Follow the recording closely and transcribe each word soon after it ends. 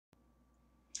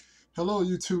Hello,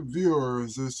 YouTube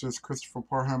viewers. This is Christopher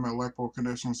Parham at Lipo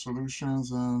Condition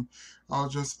Solutions, and I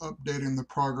was just updating the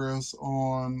progress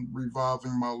on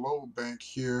reviving my load bank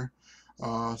here.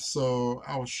 So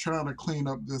I was trying to clean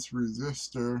up this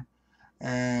resistor,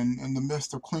 and in the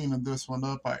midst of cleaning this one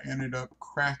up, I ended up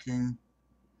cracking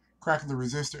the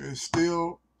resistor.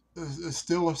 It's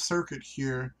still a circuit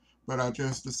here, but I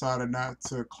just decided not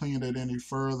to clean it any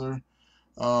further.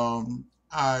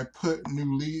 I put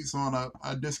new leads on.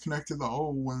 I disconnected the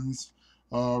old ones,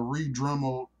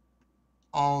 re-dremeled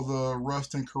all the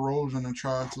rust and corrosion, and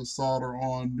tried to solder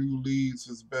on new leads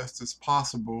as best as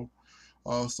possible.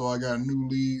 So I got new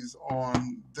leads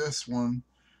on this one,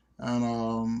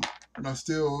 and I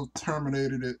still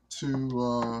terminated it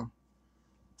to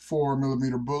 4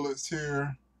 millimeter bullets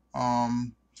here.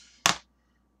 Um,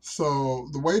 So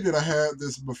the way that I had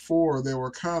this before, they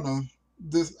were kind of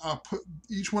this. I put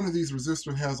each one of these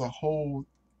resistors has a hole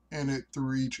in it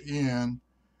through each end,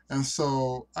 and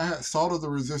so I had soldered the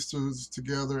resistors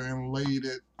together and laid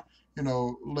it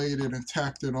and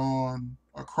tacked it on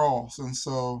across. And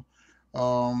so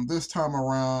this time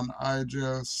around, I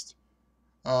just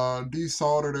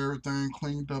desoldered everything,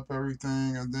 cleaned up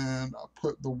everything, and then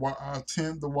I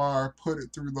tinned the wire, put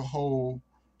it through the hole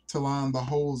to line the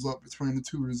holes up between the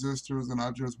two resistors, and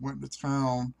I just went to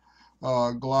town,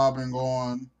 globbing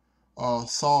on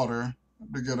solder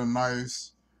to get a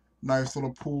nice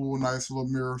little pool, nice little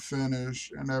mirror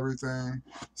finish, and everything.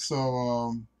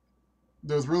 So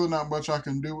there's really not much I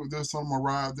can do with this. I'm gonna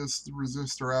ride this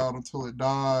resistor out until it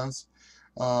dies.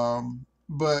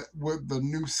 But with the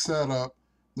new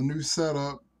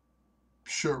setup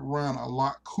should run a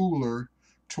lot cooler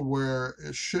to where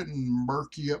it shouldn't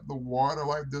murky up the water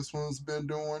like this one's been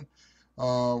doing.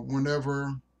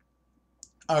 Whenever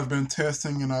I've been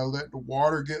testing and I let the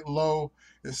water get low,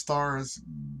 it starts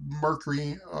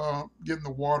getting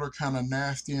the water kind of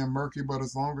nasty and murky. But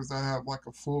as long as I have like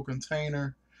a full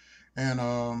container and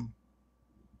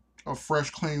of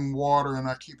fresh, clean water, and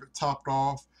I keep it topped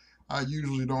off, I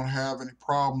usually don't have any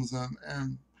problems.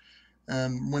 And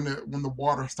when the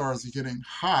water starts getting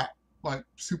hot, like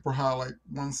super hot, like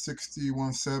 160,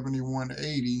 170,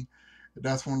 180,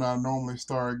 that's when I normally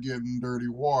start getting dirty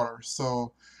water.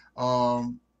 So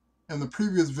um, in the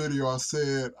previous video, I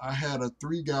said I had a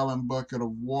 3 gallon bucket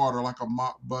of water, like a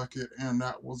mop bucket, and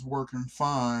that was working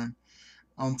fine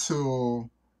until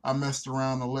I messed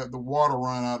around and let the water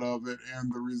run out of it,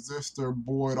 and the resistor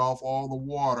boiled off all the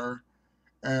water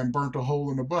and burnt a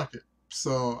hole in the bucket.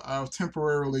 So I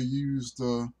temporarily used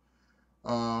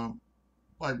uh,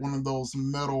 like one of those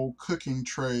metal cooking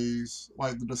trays,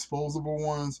 like the disposable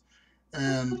ones,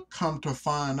 and come to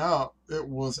find out, it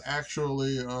was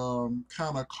actually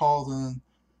kind of causing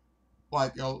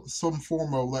like some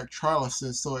form of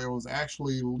electrolysis. So it was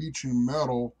actually leaching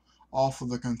metal off of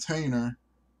the container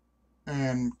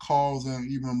and causing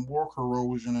even more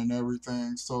corrosion and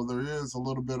everything. So there is a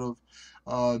little bit of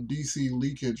DC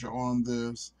leakage on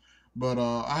this. But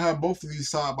I have both of these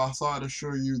side by side to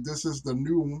show you. This is the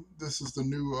new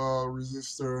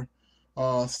resistor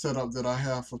setup that I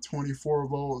have for 24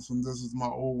 volts, and this is my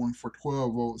old one for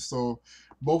 12 volts. So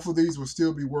both of these will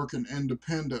still be working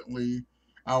independently.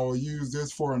 I will use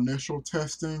this for initial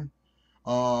testing,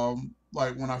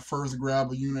 like when I first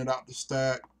grab a unit out the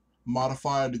stack,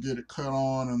 modify it to get it cut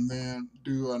on, and then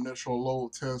do an initial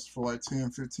load test for like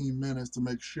 10-15 minutes to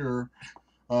make sure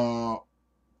uh,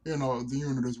 the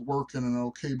unit is working and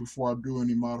okay before I do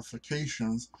any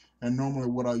modifications. And normally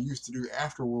what I used to do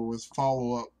afterward was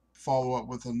follow up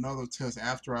with another test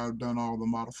after I've done all the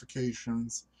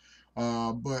modifications.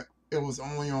 But it was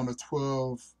only on a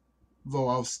 12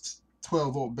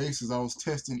 volt basis. I was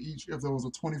testing each. If there was a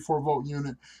 24 volt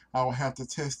unit, I would have to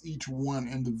test each one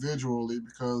individually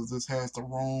because this has the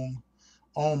wrong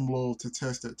ohm load to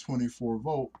test at 24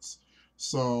 volts.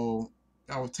 So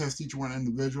I would test each one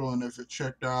individual, and if it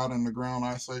checked out and the ground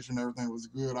isolation, everything was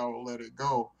good, I would let it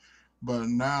go. But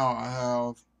now I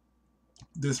have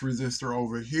this resistor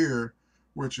over here,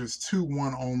 which is two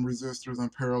 1 ohm resistors in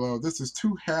parallel. This is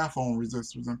two half ohm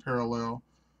resistors in parallel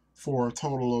for a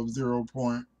total of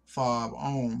 0.5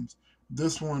 ohms.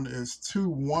 This one is two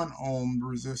 1 ohm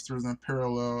resistors in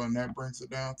parallel, and that brings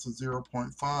it down to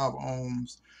 0.5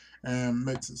 ohms and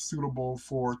makes it suitable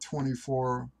for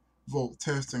 24 volt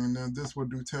testing. And then this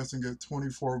would do testing at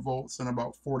 24 volts and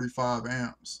about 45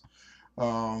 amps.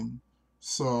 Um,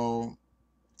 so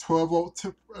 12 volt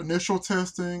initial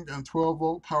testing and 12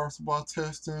 volt power supply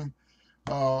testing,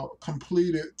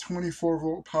 completed 24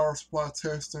 volt power supply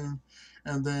testing.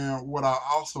 And then what I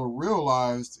also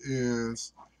realized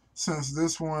is since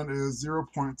this one is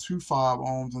 0.25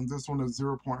 ohms and this one is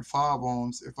 0.5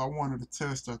 ohms, if I wanted to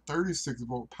test a 36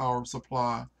 volt power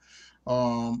supply,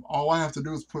 all I have to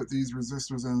do is put these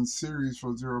resistors in series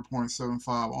for 0.75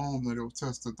 ohms and it'll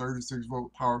test the 36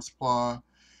 volt power supply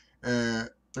at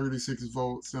 36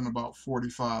 volts and about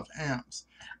 45 amps.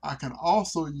 I can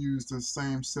also use the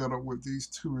same setup with these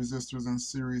two resistors in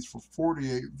series for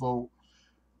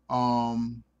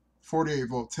um, 48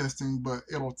 volt testing, but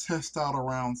it'll test out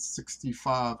around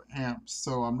 65 amps.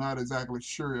 So I'm not exactly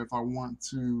sure if I want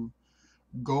to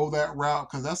go that route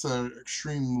because that's an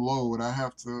extreme load. I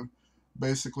have to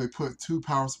basically put two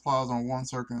power supplies on one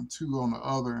circuit and two on the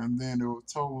other, and then it will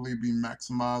totally be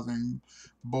maximizing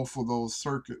both of those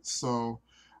circuits. So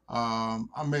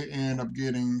I may end up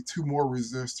getting two more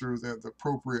resistors at the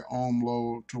appropriate ohm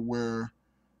load to where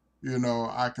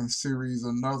I can series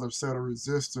another set of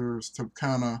resistors to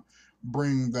kind of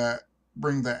bring that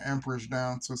amperage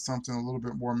down to something a little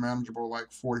bit more manageable,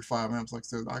 like 45 amps. Like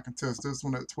I said, I can test this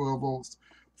one at 12 volts,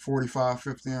 45,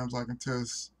 50 amps. I can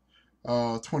test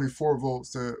 24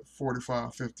 volts at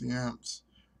 45, 50 amps.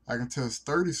 I can test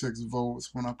 36 volts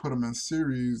when I put them in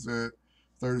series at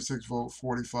 36 volt,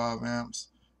 45 amps.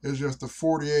 It's just the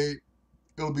 48,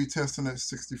 it'll be testing at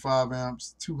 65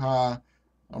 amps, too high.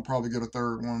 I'll probably get a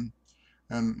third one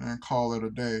and call it a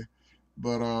day.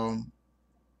 But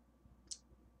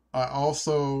I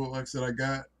also, like I said,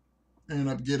 ended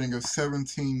up getting a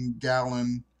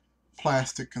 17-gallon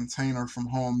plastic container from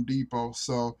Home Depot.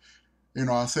 So,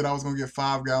 I said I was gonna get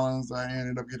 5 gallons. I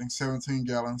ended up getting 17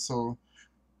 gallons. So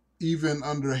even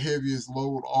under the heaviest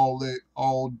load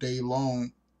all day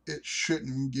long, it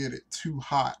shouldn't get it too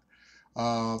hot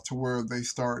to where they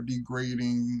start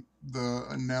degrading the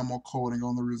enamel coating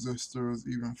on the resistors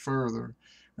even further.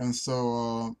 And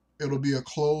so it'll be a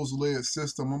closed lid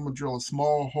system. I'm going to drill a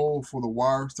small hole for the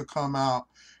wires to come out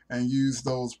and use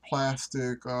those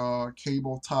plastic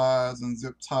cable ties and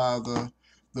zip tie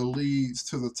the leads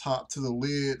to the top to the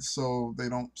lid so they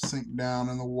don't sink down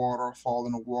in the water or fall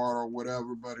in the water or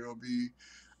whatever, but it'll be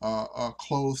a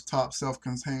closed top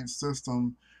self-contained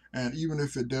system. And even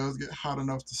if it does get hot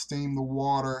enough to steam the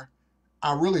water,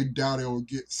 I really doubt it will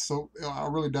get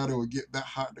that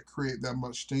hot to create that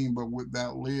much steam. But with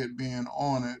that lid being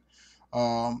on it,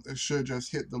 it should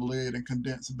just hit the lid and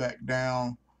condense back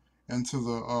down into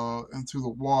the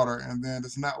water. And then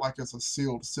it's not like it's a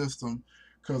sealed system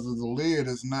because the lid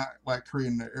is not like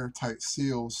creating an airtight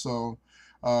seal. So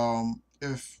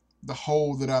if the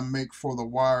hole that I make for the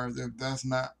wires, if that's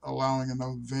not allowing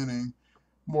enough venting,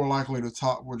 more likely the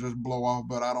top will just blow off,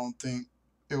 but I don't think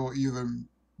it will even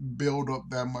build up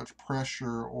that much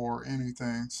pressure or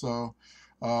anything. So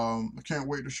I can't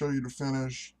wait to show you the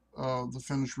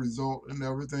finished result and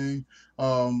everything.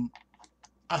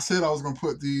 I said I was gonna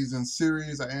put these in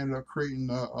series. I ended up creating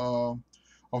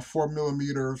a 4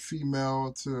 millimeter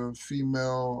female to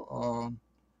female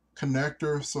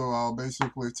connector. So I'll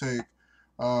basically take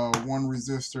one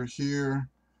resistor here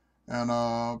and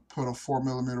put a 4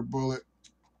 millimeter bullet.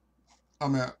 I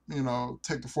mean,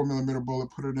 take the 4 millimeter bullet,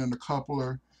 put it in the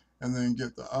coupler, and then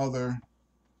get the other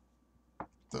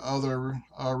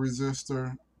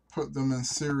resistor, put them in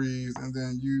series, and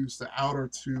then use the outer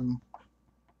two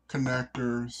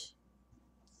connectors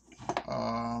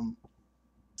um,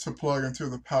 to plug into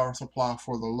the power supply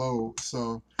for the load.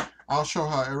 So I'll show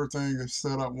how everything is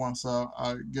set up once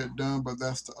I get done, but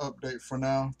that's the update for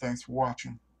now. Thanks for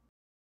watching.